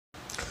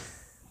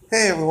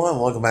Hey everyone,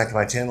 welcome back to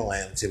my channel.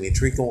 I'm Timmy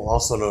Treacle,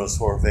 also known as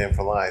Horror Fan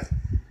for Life.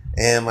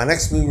 And my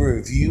next movie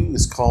review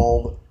is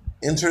called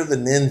Enter the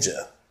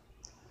Ninja.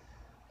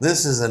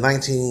 This is a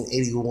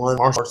 1981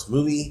 martial arts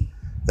movie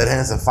that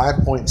has a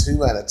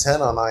 5.2 out of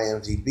 10 on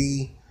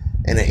IMDb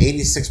and an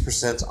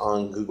 86%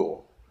 on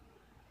Google.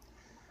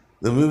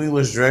 The movie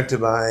was directed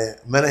by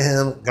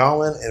Menahem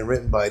Golan and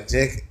written by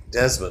Dick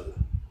Desmond.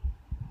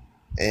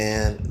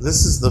 And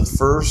this is the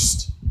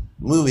first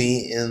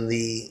movie in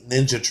the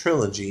Ninja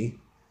trilogy.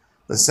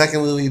 The second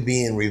movie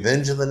being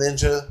Revenge of the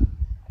Ninja,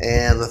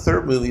 and the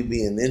third movie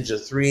being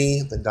Ninja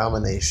 3, The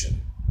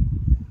Domination.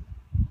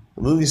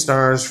 The movie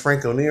stars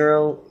Franco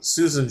Nero,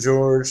 Susan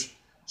George,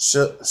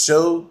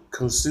 Sho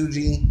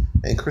Kosugi,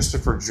 and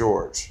Christopher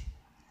George.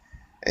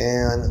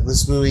 And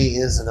this movie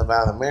is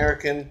about an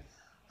American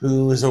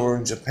who is over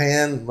in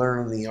Japan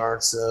learning the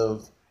arts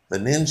of the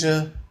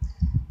ninja.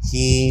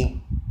 He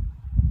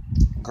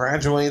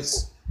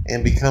graduates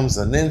and becomes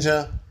a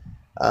ninja.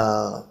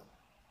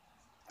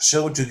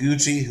 Sho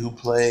Taguchi, who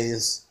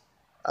plays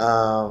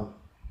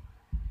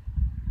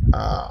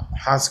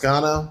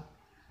Hasgana,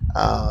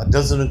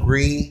 doesn't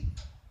agree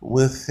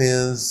with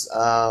his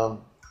him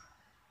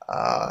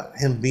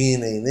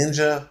being a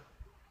ninja,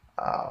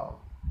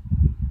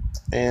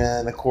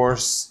 and of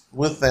course,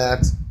 with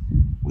that,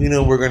 we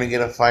know we're going to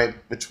get a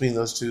fight between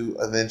those two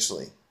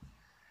eventually.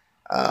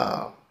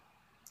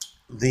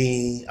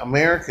 The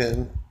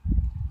American,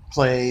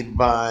 played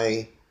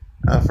by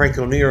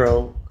Franco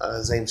Nero,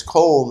 his name's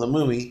Cole in the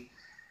movie.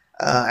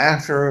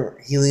 After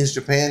he leaves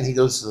Japan, he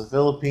goes to the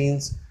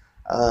Philippines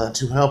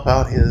to help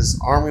out his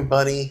army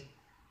buddy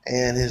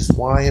and his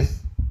wife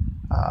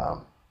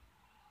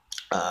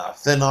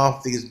fend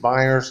off these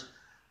buyers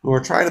who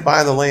are trying to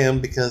buy the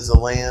land because the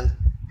land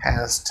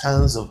has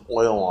tons of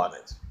oil on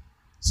it.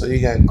 So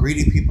you got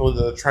greedy people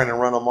that are trying to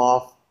run them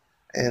off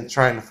and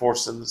trying to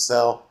force them to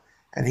sell,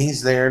 and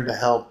he's there to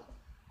help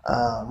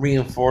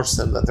reinforce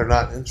them that they're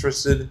not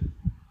interested.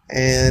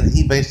 And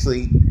he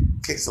basically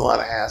kicks a lot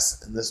of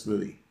ass in this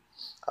movie.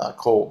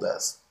 Cole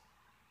does.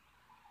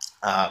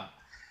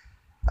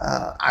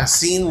 I've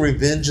seen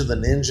Revenge of the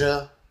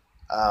Ninja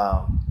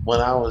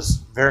when I was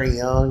very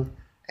young,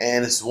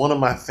 and it's one of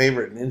my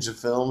favorite ninja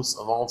films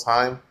of all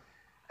time.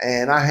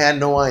 And I had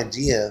no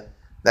idea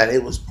that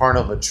it was part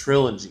of a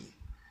trilogy.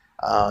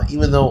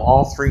 Even though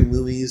all three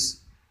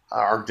movies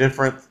are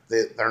different,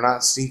 they're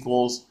not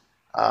sequels.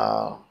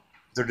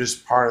 They're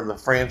just part of the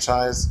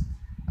franchise.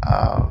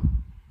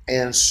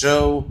 And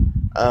Sho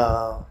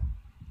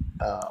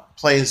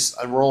plays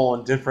a role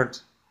in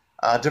different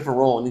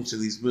role in each of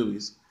these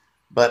movies.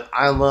 But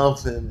I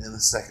love him in the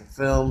second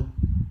film.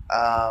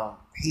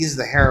 He's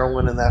the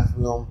heroine in that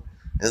film.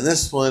 In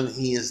this one,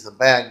 he is the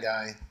bad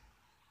guy,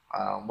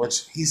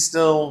 which he's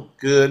still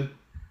good,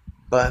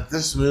 but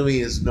this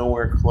movie is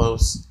nowhere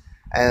close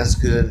as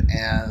good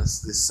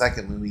as the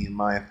second movie, in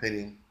my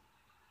opinion.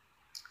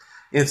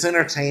 It's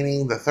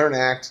entertaining. The third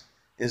act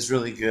is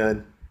really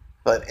good,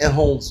 but it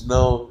holds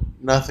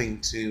nothing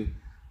to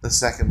the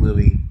second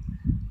movie.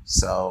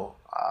 So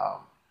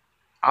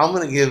I'm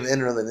going to give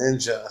Enter the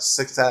Ninja a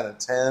 6 out of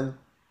 10.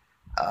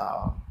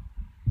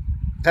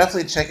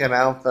 Definitely check it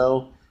out,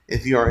 though,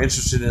 if you are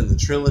interested in the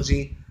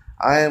trilogy.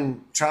 I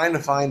am trying to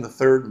find the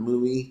third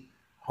movie.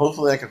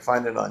 Hopefully I can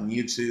find it on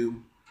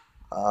YouTube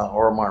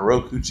or my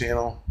Roku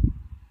channel.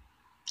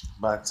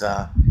 But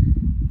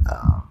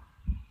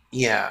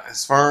yeah,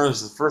 as far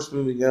as the first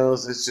movie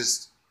goes, it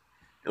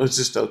was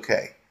just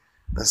okay.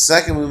 The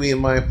second movie, in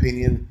my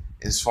opinion,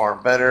 is far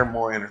better,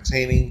 more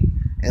entertaining,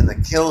 and the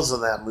kills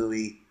in that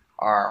movie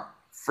are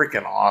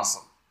freaking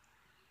awesome.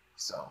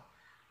 So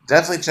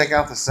definitely check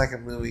out the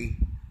second movie.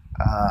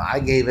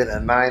 I gave it a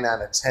 9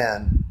 out of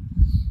 10.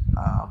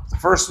 The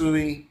first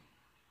movie,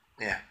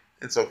 yeah,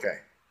 it's okay.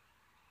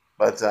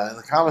 But in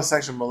the comment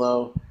section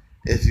below,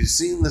 if you've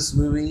seen this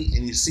movie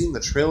and you've seen the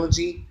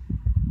trilogy,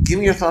 give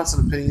me your thoughts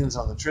and opinions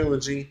on the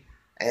trilogy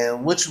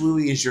and which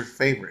movie is your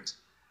favorite.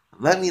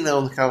 Let me know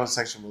in the comment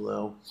section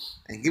below,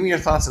 and give me your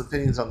thoughts and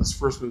opinions on this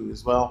first movie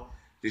as well.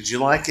 Did you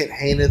like it,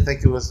 hate it,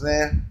 think it was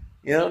there?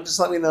 You know, just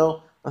let me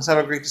know. Let's have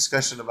a great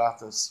discussion about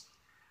this.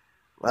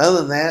 Well,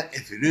 other than that,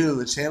 if you're new to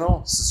the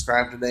channel,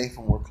 subscribe today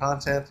for more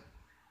content.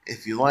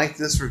 If you like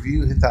this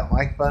review, hit that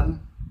like button,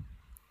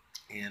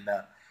 and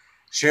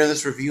share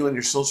this review on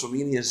your social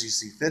media as you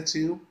see fit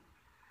to.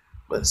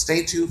 But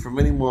stay tuned for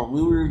many more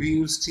movie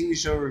reviews, TV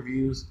show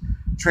reviews,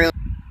 trailer.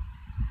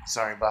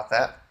 Sorry about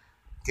that.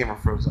 Camera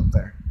froze up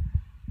there.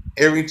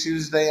 Every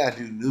Tuesday, I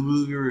do new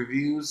movie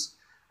reviews.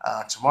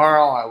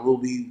 Tomorrow, I will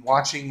be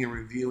watching and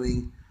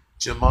reviewing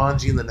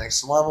Jumanji: The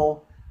Next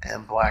Level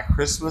and Black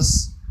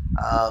Christmas,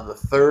 the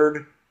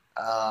third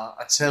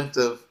attempt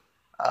of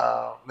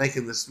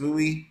making this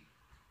movie.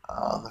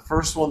 The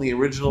first one, the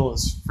original,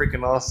 is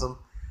freaking awesome.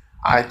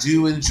 I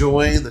do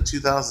enjoy the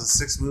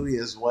 2006 movie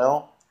as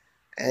well.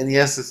 And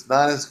yes, it's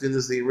not as good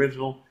as the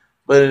original,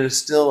 but it is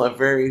still a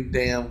very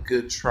damn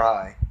good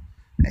try.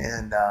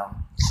 And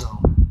so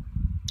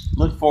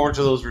look forward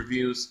to those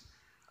reviews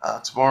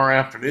tomorrow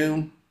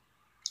afternoon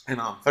and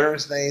on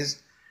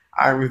Thursdays.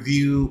 I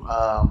review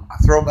a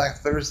Throwback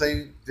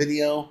Thursday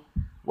video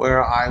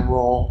where I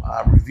will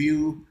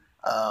review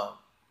a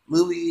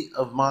movie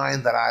of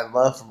mine that I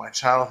love from my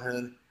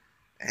childhood,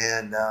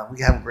 and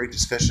we have a great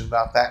discussion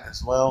about that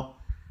as well.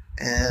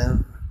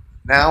 And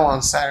now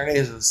on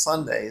Saturdays and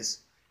Sundays,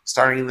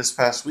 starting this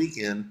past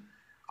weekend,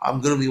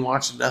 I'm going to be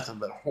watching nothing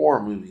but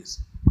horror movies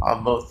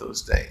on both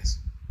those days.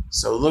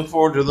 So look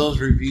forward to those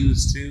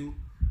reviews too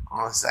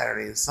on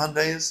Saturday and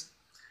Sundays.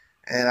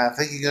 And I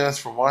thank you guys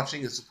for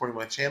watching and supporting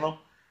my channel.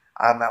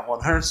 I'm at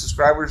 100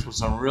 subscribers,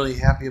 which I'm really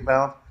happy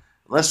about.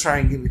 Let's try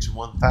and get it to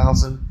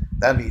 1,000.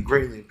 That'd be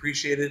greatly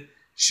appreciated.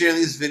 Share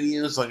these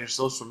videos on your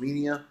social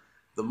media.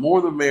 The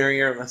more the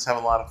merrier. Let's have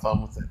a lot of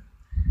fun with it.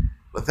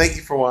 But thank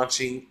you for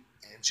watching,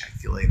 and check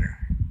you later.